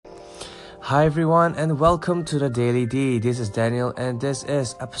Hi everyone and welcome to the Daily D. This is Daniel and this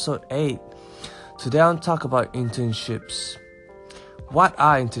is episode 8. Today I'll talk about internships. What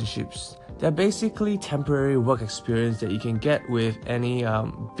are internships? They're basically temporary work experience that you can get with any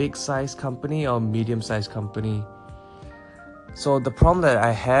big size company or medium sized company. So the problem that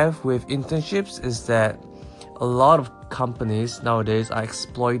I have with internships is that a lot of companies nowadays are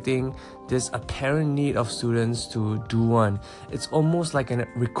exploiting this apparent need of students to do one. It's almost like a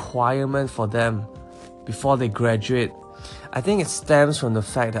requirement for them before they graduate. I think it stems from the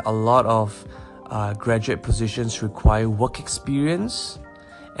fact that a lot of graduate positions require work experience,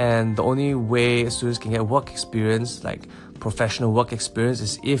 and the only way students can get work experience, like professional work experience,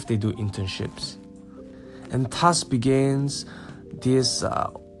 is if they do internships. And thus begins this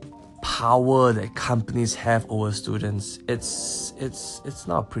power that companies have over students. It's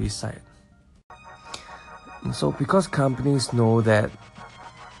not a pretty sight. And so because companies know that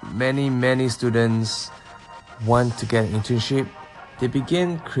many students want to get an internship, they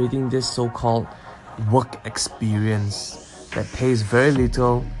begin creating this so-called work experience that pays very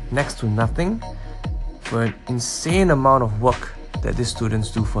little, next to nothing, for an insane amount of work that these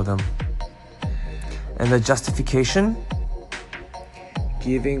students do for them. And the justification?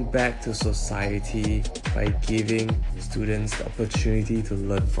 Giving back to society by giving students the opportunity to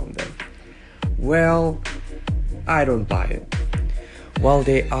learn from them. Well, I don't buy it. While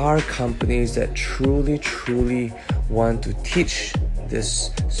there are companies that truly want to teach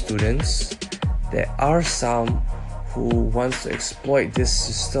these students, there are some who want to exploit this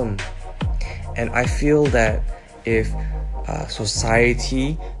system. And I feel that if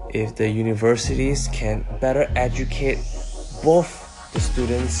society, if the universities can better educate both the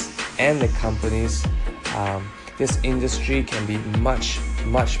students and the companies, this industry can be much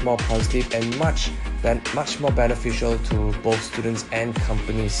more positive and much more beneficial to both students and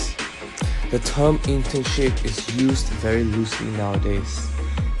companies. The term internship is used very loosely nowadays.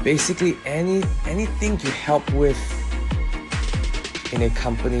 Basically, anything you help with in a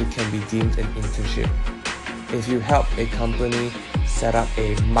company can be deemed an internship. If you help a company set up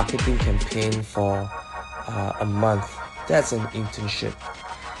a marketing campaign for a month, that's an internship.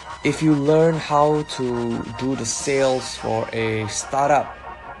 If you learn how to do the sales for a startup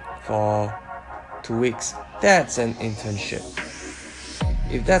for 2 weeks, that's an internship.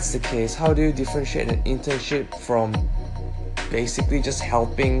 If that's the case, how do you differentiate an internship from basically just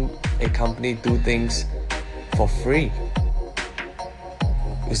helping a company do things for free?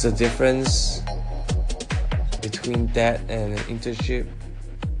 Is the difference between that and an internship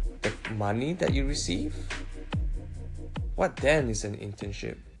the money that you receive? What then is an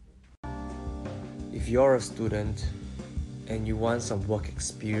internship? If you're a student and you want some work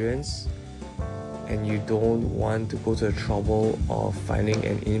experience and you don't want to go to the trouble of finding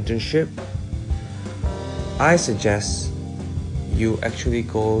an internship, I suggest you actually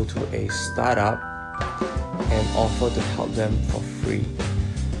go to a startup and offer to help them for free.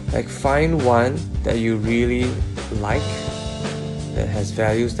 Like, find one that you really like, that has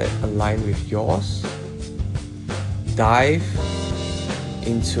values that align with yours. Dive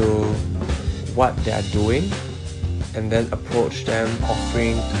into what they are doing and then approach them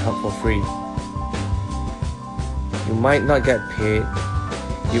offering to help for free. You might not get paid,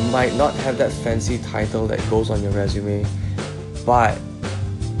 you might not have that fancy title that goes on your resume, but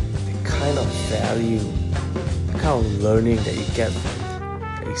the kind of value, the kind of learning that you get from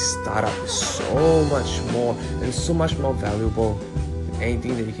a startup is so much more and so much more valuable than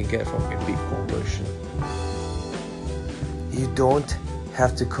anything that you can get from a big corporation. You don't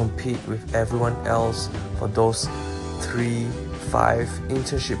have to compete with everyone else for those 3-5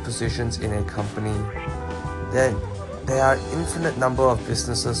 internship positions in a company. Then there are infinite number of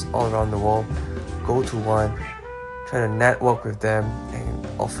businesses all around the world. Go to one, try to network with them and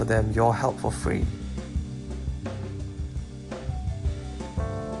offer them your help for free.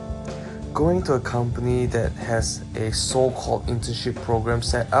 Going to a company that has a so-called internship program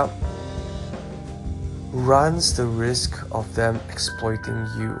set up runs the risk of them exploiting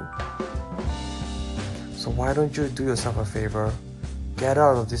you. So why don't you do yourself a favor, get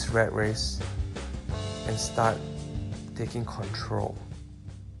out of this rat race and start taking control.